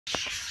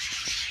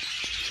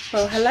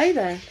Well, hello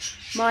there.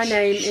 My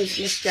name is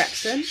Miss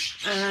Jackson,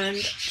 and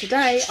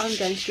today I'm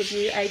going to give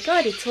you a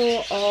guided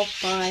tour of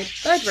my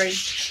bird room.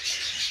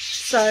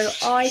 So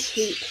I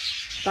keep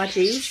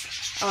budgies.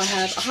 I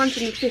have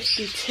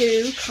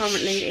 152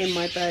 currently in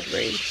my bird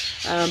room,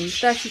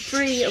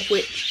 33 of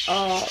which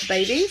are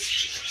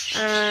babies,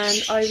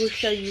 and I will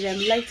show you them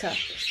later.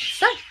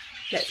 So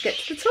let's get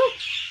to the tour.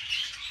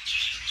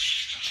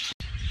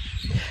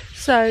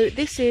 So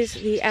this is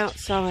the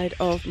outside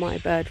of my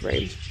bird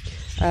room.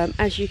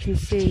 As you can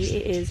see,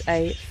 it is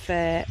a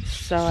fair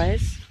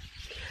size.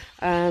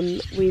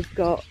 We've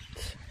got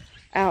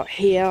out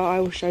here, I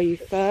will show you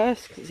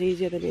first because it's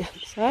easier than the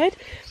outside.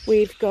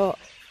 We've got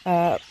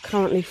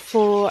currently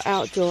 4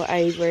 outdoor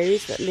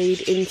aviaries that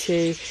lead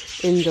into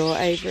indoor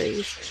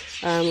aviaries.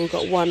 We've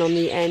got one on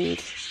the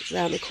end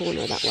around the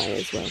corner that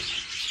way as well.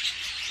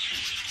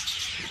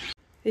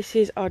 This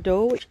is our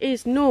door, which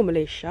is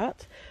normally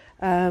shut.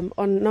 On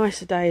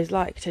nicer days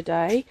like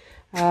today,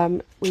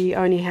 we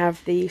only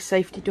have the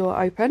safety door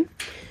open.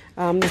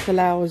 This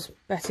allows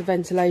better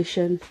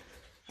ventilation,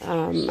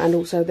 and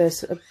also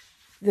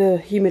the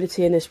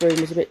humidity in this room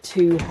is a bit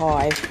too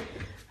high.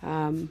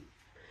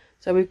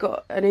 So we've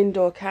got an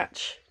indoor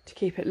catch to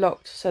keep it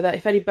locked so that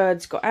if any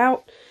birds got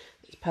out,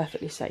 it's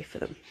perfectly safe for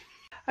them.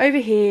 Over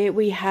here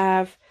we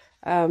have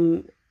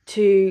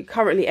 2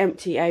 currently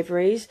empty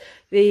aviaries.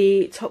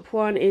 The top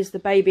one is the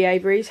baby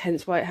aviaries,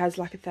 hence why it has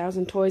like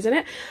 1,000 toys in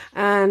it,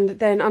 and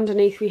then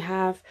underneath we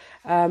have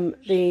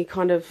the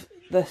kind of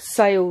the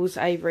sales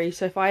aviary.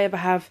 So if I ever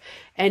have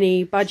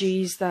any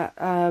budgies that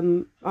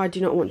I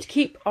do not want to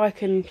keep, I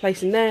can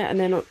place them there and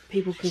then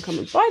people can come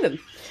and buy them.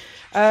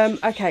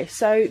 Okay,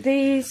 so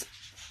these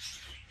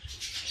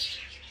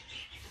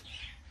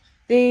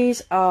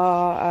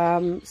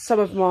are some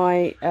of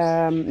my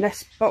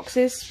nest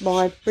boxes,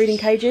 my breeding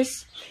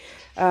cages.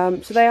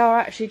 So they are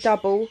actually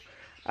double.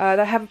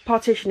 They have a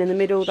partition in the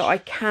middle that I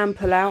can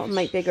pull out and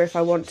make bigger if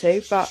I want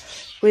to, but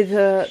with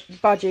the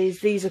budgies,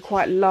 these are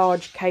quite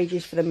large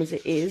cages for them as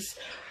it is.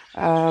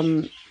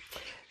 You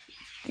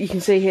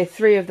can see here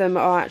 3 of them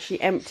are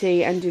actually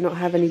empty and do not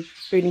have any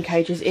breeding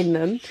cages in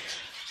them.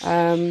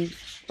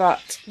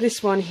 But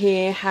this one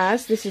here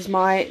has, this is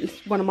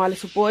one of my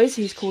little boys,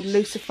 he's called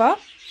Lucifer.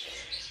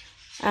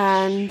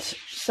 And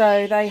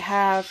so they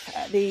have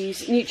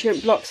these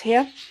nutrient blocks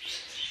here.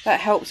 That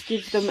helps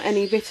give them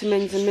any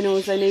vitamins and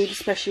minerals they need,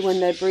 especially when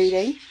they're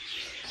breeding.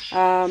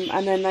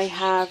 And then they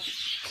have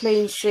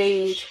clean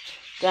seed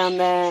down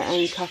there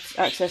and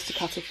access to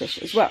cuttlefish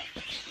as well.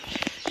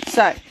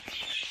 So,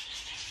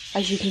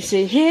 as you can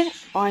see here,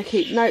 I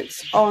keep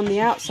notes on the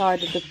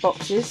outside of the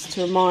boxes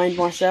to remind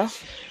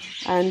myself.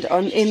 And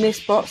in this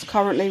box,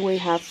 currently we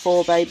have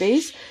 4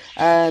 babies.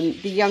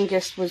 The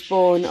youngest was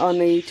born on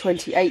the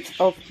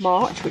 28th of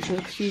March, which was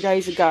a few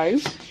days ago.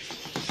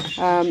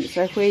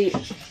 So if we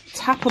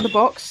tap on the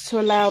box to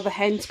allow the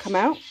hen to come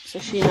out, so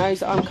she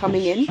knows that I'm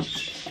coming in,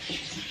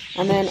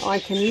 and then I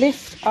can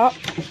lift up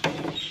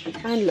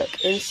and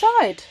look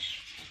inside.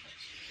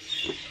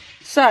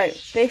 So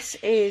this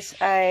is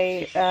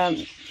a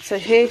so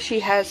here she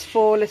has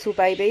 4 little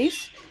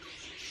babies.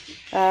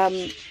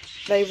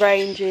 They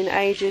range in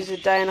ages a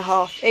day and a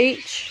half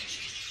each.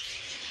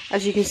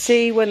 As you can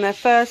see, when they're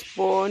first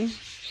born,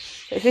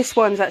 this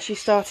one's actually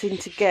starting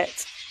to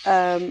get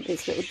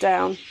its little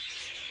down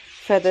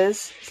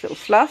feathers, its little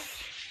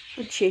fluff,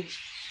 isn't she?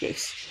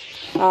 Yes.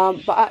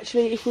 But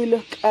actually, if we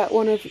look at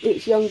one of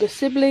its younger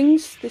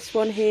siblings, this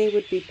one here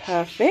would be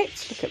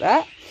perfect. Look at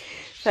that.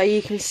 So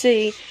you can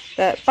see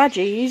that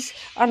budgies,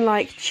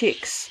 unlike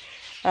chickens,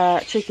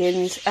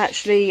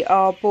 actually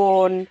are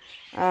born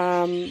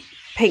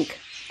pink.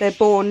 They're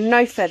born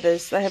no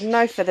feathers. They have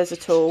no feathers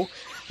at all.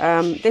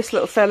 This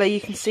little fella, you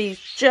can see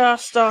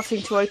just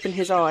starting to open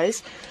his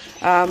eyes,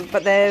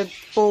 but they're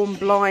born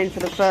blind for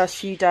the first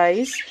few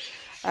days.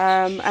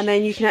 And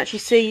then you can actually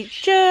see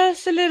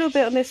just a little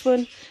bit on this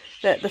one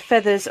that the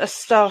feathers are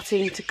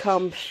starting to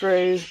come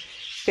through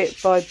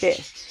bit by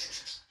bit.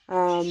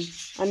 And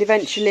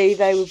eventually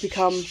they will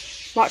become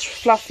much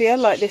fluffier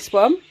like this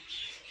one.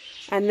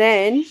 And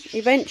then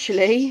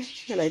eventually,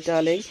 hello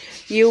darling,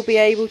 you'll be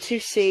able to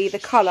see the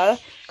colour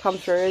come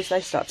through as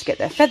they start to get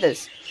their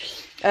feathers.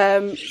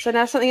 So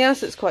now something else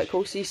that's quite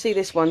cool. So you see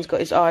this one's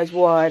got his eyes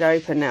wide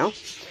open now.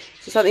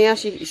 So something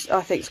else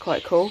I think is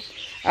quite cool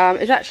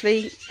is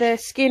actually their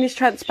skin is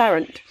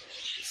transparent.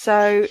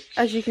 So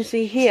as you can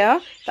see here,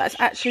 that's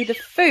actually the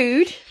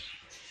food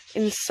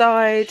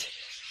inside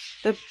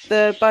the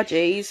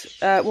budgies,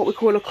 what we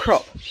call a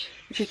crop,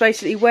 which is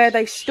basically where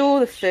they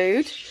store the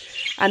food,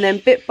 and then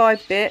bit by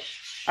bit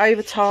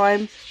over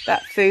time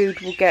that food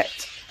will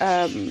get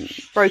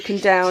broken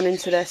down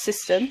into their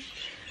system.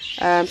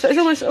 So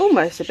it's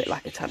almost a bit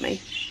like a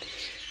tummy,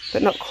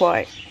 but not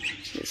quite.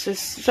 It's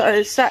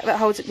a sack that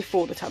holds it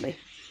before the tummy,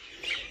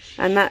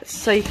 and that's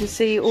so you can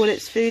see all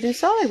its food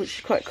inside, which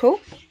is quite cool.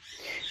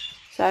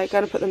 So I'm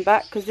going to put them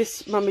back because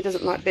this mummy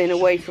doesn't like being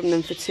away from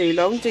them for too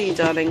long, do you,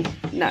 darling?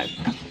 No.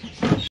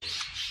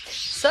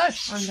 So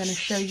I'm going to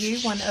show you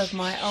one of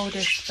my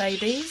oldest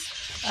babies.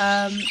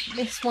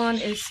 This one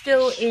is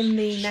still in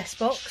the nest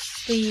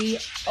box. The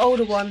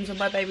older ones of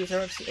my babies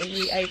are obviously in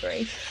the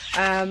aviary,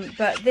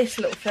 but this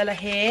little fella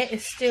here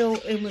is still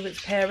in with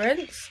its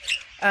parents.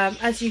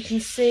 As you can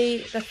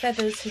see, the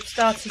feathers have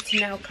started to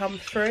now come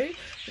through,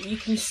 but you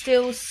can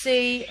still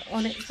see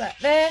on its back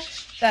there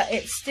that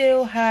it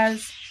still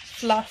has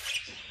fluff,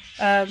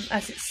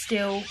 as it's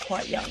still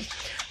quite young.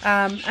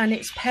 And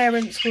its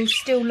parents will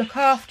still look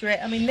after it.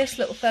 I mean, this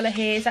little fella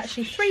here is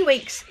actually 3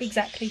 weeks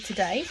exactly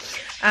today,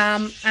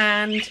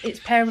 and its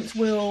parents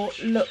will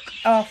look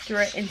after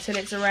it until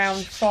it's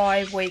around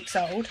 5 weeks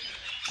old.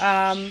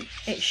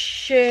 It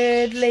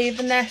should leave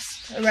the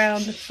nest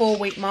around the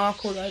 4-week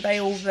mark, although they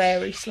all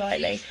vary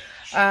slightly,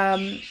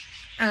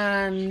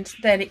 and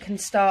then it can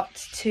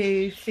start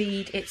to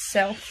feed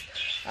itself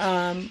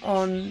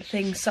on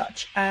things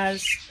such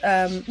as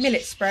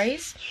millet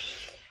sprays,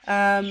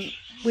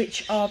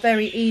 which are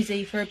very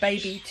easy for a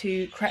baby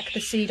to crack the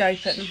seed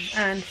open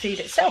and feed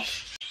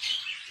itself.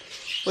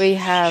 We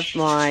have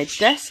my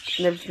desk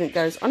and everything that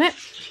goes on it.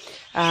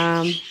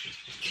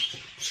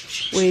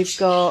 We've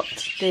got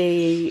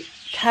the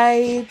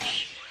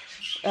cage,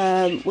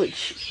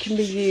 which can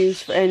be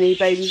used for any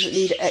babies that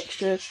need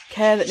extra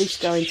care that needs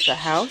to go into the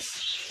house.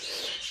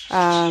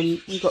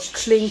 We've got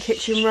clean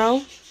kitchen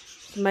roll.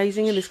 It's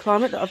amazing in this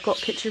climate that I've got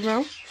kitchen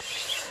roll.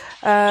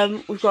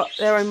 We've got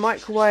their own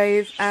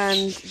microwave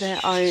and their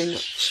own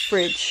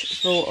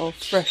fridge full of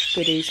fresh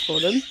goodies for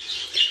them.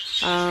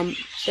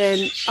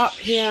 Then up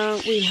here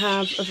we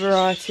have a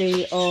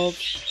variety of,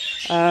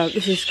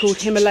 this is called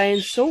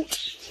Himalayan salt.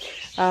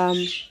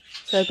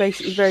 So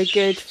basically very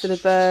good for the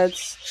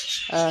birds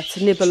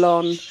to nibble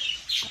on,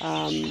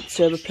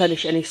 to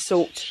replenish any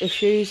salt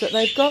issues that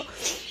they've got.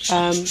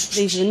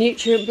 These are the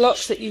nutrient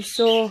blocks that you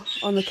saw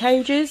on the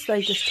cages.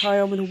 They just tie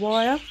on with a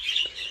wire.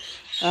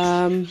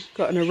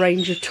 Got a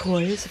range of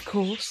toys, of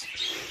course,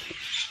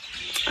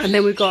 and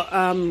then we've got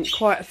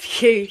quite a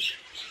few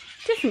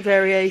different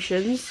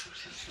variations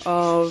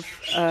of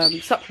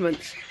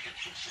supplements.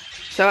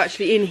 So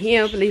actually in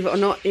here, believe it or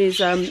not, is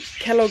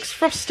Kellogg's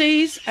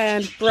Frosties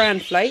and Bran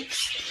Flakes.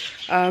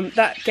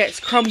 That gets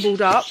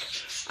crumbled up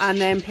and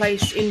then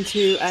placed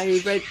into a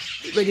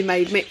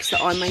ready-made mix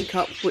that I make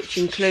up, which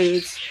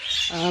includes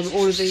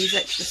all of these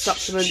extra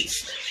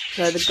supplements.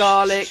 So the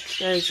garlic,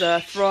 there's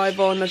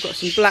Thrive-On, they've got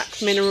some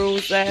black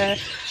minerals there,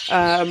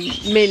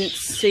 mint,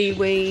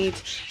 seaweed,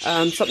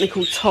 something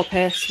called Top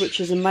S, which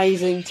is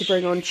amazing to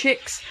bring on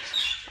chicks.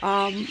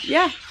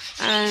 Yeah,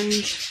 and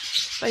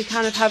they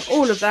kind of have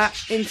all of that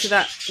into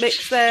that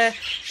mix there,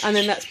 and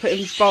then that's put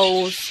in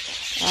bowls,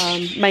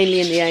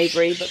 mainly in the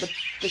aviary, but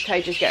the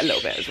cages get a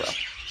little bit as well.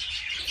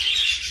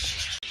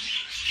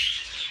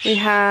 We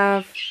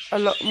have a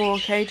lot more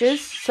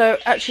cages. So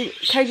actually,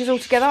 cages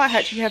altogether, I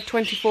actually have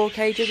 24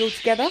 cages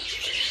altogether.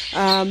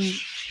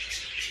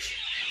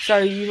 So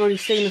you've already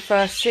seen the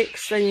first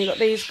 6, then you've got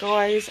these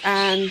guys,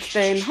 and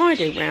then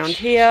hiding around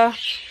here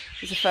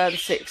there's a further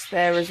 6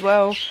 there as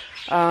well.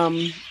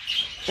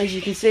 As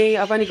you can see,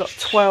 I've only got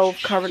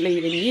 12 currently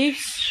in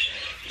use.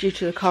 Due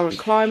to the current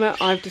climate,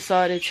 I've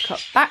decided to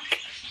cut back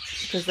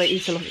because they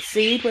eat a lot of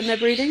seed when they're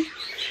breeding.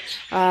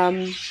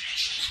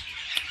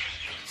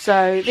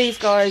 So these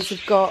guys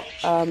have got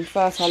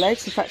fertile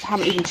eggs. In fact, I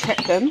haven't even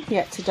checked them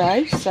yet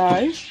today, so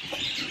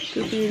it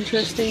will be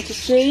interesting to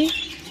see.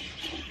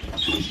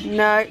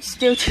 No,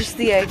 still just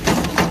the eggs.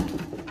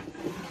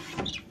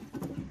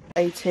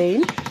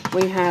 18.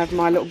 We have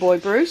my little boy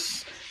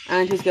Bruce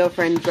and his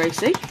girlfriend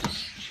Gracie.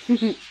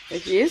 There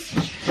she is.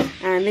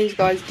 And these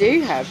guys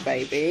do have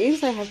babies.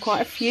 They have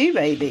quite a few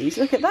babies.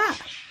 Look at that.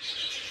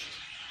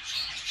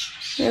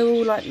 They're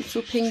all like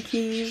little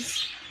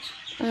pinkies.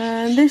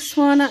 And this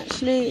one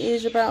actually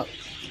is about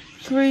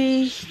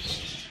 2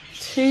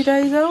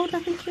 days old, I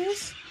think it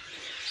is.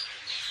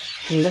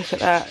 And look at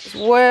that, it's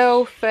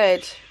well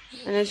fed.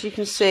 And as you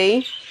can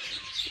see,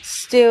 it's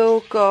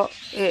still got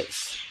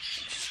its,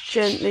 just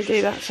gently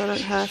do that so I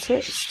don't hurt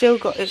it, it's still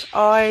got its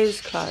eyes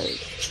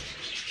closed.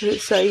 And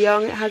it's so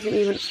young, it hasn't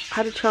even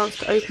had a chance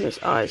to open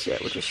its eyes yet.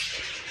 We'll just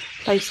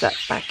place that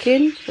back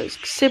in. So its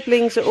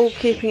siblings are all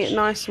keeping it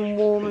nice and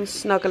warm and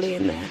snuggly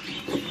in there.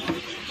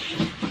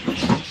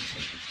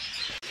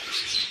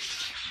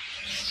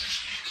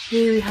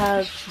 Here we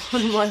have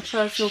one of my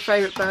personal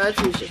favourite birds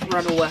who's just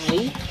run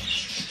away.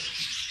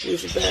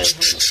 He's a very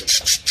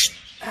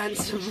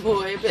handsome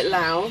boy, a bit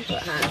loud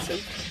but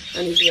handsome,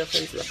 and his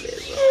girlfriend's lovely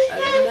as well.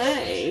 And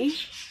they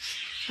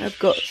have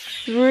got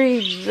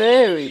 3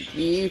 very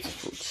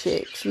beautiful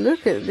chicks.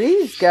 Look at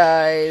these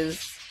guys.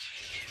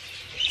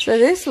 So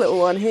this little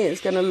one here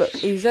is going to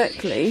look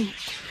exactly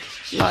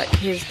like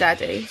his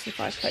daddy. So if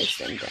I place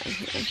them down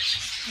here,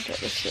 I'll get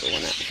this little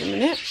one out in a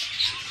minute.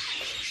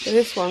 So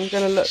this one's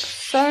going to look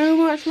so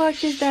much like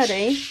his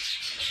daddy.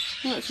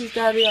 That's his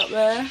daddy up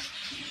there.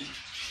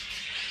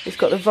 He's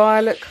got the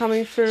violet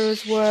coming through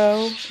as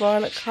well.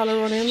 Violet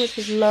colour on him, which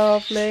is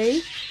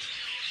lovely.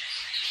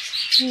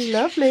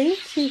 Lovely.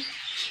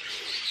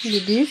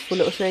 He's a beautiful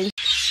little thing.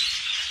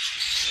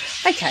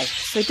 Okay,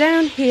 so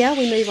down here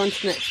we move on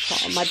to the next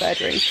part of my bird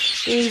room.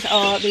 These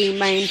are the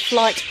main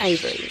flight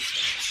aviaries.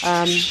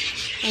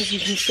 As you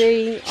can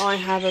see, I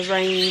have a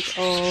range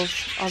of,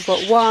 I've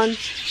got 1,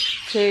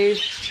 2,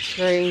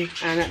 3,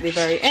 and at the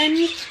very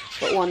end,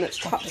 got one that's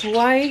tucked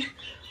away,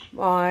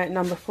 my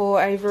number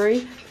 4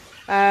 aviary.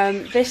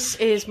 This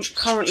is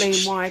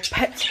currently my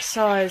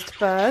pet-sized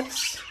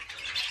birds,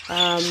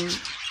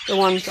 the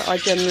ones that I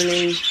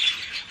generally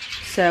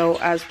sell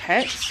as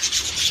pets.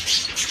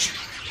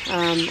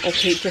 Or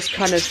keep just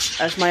kind of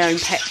as my own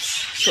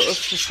pets, sort of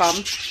for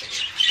fun.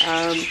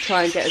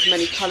 Try and get as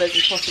many colours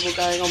as possible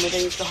going on with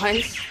these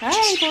guys.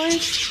 Hey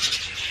boys!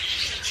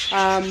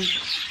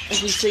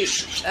 As you see,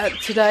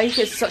 today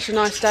is such a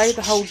nice day,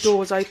 the whole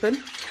door's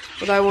open.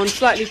 Although on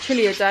slightly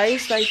chillier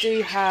days, they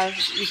do have,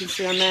 you can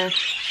see on there,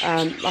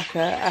 like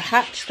a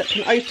hatch that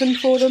can open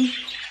for them.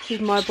 Here's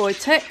my boy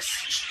Tex.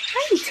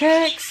 Hey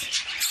Tex!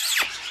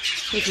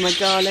 He's my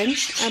darling.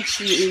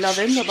 Absolutely love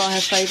him, not my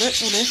favourite,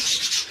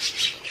 honest.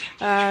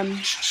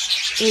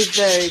 He's a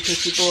very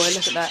pretty boy.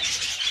 Look at that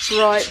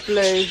bright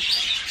blue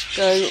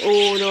going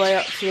all the way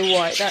up to the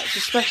white. That's a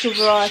special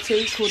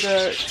variety called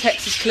a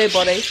Texas clear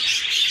body,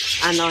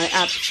 and I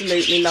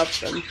absolutely love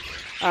them.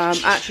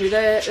 Actually,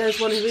 there's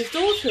one of his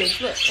daughters.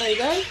 Look, there you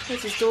go.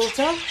 There's his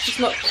daughter. She's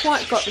not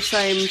quite got the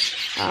same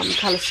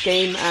colour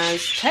scheme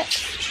as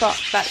Tex, but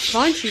that's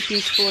fine. She's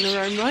beautiful in her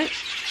own right.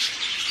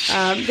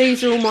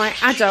 These are all my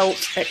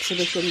adult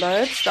exhibition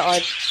birds that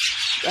I've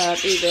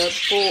either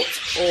bought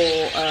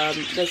or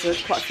there's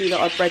quite a few that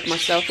I've bred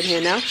myself in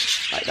here now,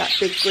 like that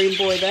big green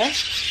boy there.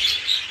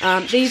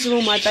 These are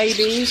all my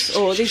babies,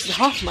 or these are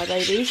half of my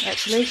babies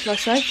actually, shall I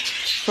say,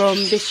 from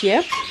this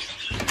year.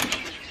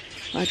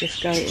 I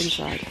just go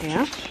inside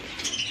here.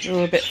 They're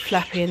all a bit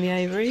flappy in the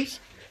aviaries.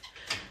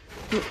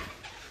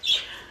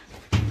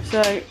 So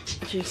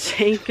as you can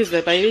see, because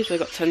they're babies, they've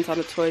got 10 ton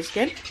of toys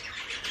again.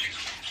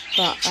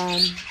 But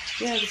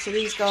yeah, so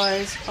these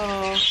guys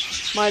are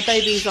my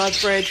babies I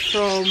bred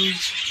from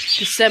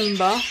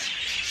December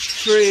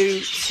through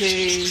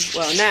to,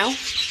 well, now.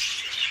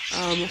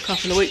 A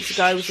couple of weeks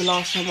ago was the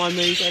last time I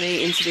moved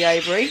any into the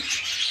aviary.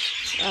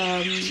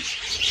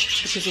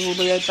 Because of all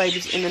the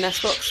babies in the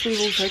nest box. We've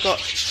also got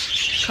a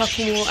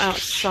couple more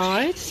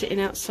outside,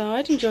 sitting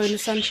outside, enjoying the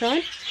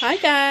sunshine. Hi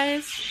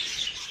guys!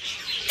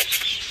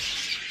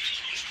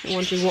 You're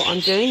wondering what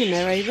I'm doing in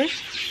their aviary.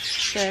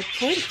 Fair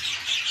point.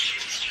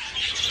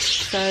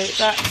 So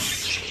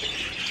that's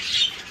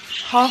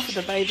half of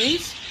the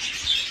babies.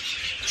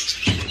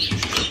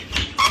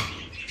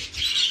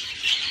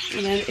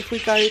 And then if we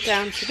go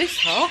down to this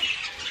half,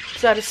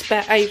 so I had a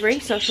spare aviary,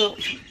 so I thought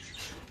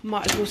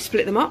might as well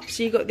split them up.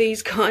 So you've got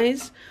these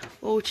guys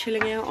all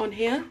chilling out on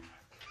here.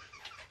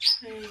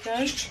 There you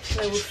go.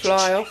 They will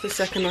fly off the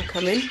second I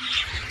come in. I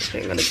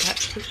think I'm going to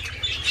catch them.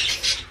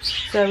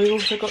 So we've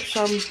also got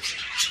some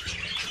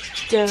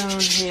down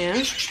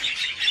here.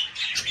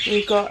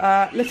 We've got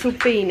a little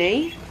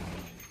Beanie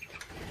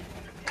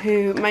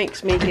who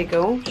makes me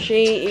giggle.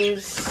 She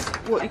is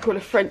what you call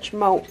a French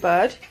molt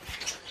bird,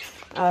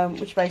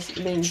 which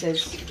basically means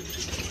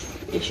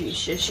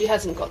she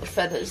hasn't got the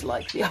feathers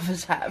like the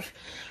others have.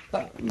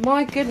 But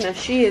my goodness,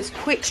 she is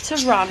quick to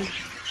run, and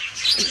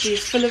she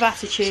is full of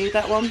attitude,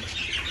 that one.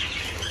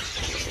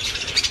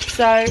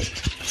 So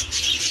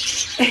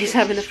he's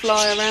having a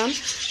fly around.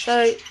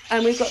 So,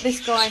 and we've got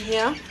this guy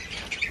here.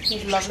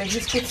 He's lovely.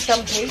 He's called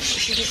Stumpy.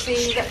 As you can see,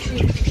 he's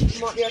actually, you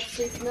might be able to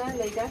see from there.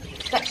 There you go.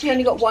 He's actually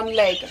only got one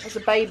leg. As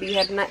a baby, he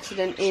had an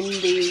accident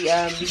in the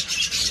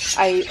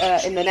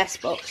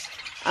nest box,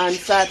 and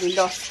sadly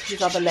lost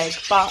his other leg.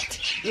 But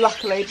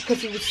luckily,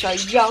 because he was so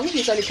young, he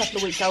was only a couple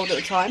of weeks old at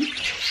the time,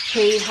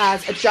 he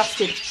has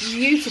adjusted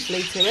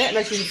beautifully to it. And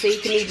as you can see,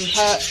 he can even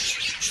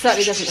perch.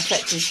 Certainly doesn't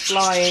affect his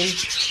flying.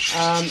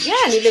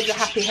 Yeah, and he lives a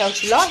happy,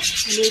 healthy life.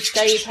 And he'll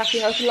stay his happy,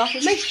 healthy life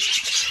with me.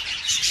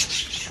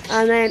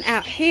 And then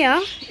out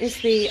here is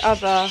the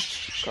other,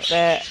 got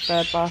their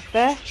bird bath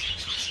there.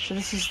 So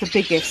this is the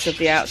biggest of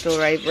the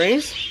outdoor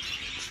aviaries.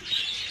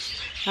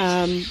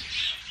 And you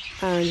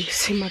can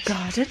see my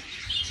garden.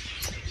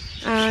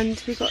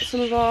 And we've got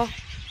some of our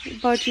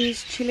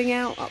budgies chilling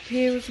out up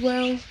here as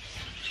well.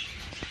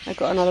 I've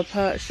got another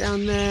perch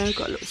down there, I've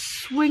got a little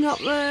swing up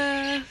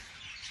there.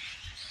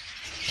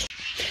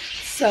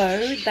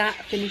 So that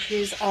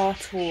finishes our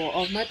tour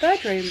of my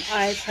bird room.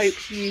 I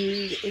hope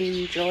you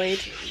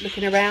enjoyed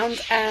looking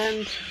around,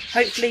 and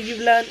hopefully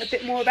you've learned a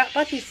bit more about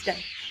budgies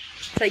today.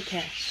 Take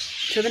care.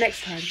 Till the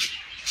next time.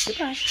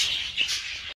 Goodbye.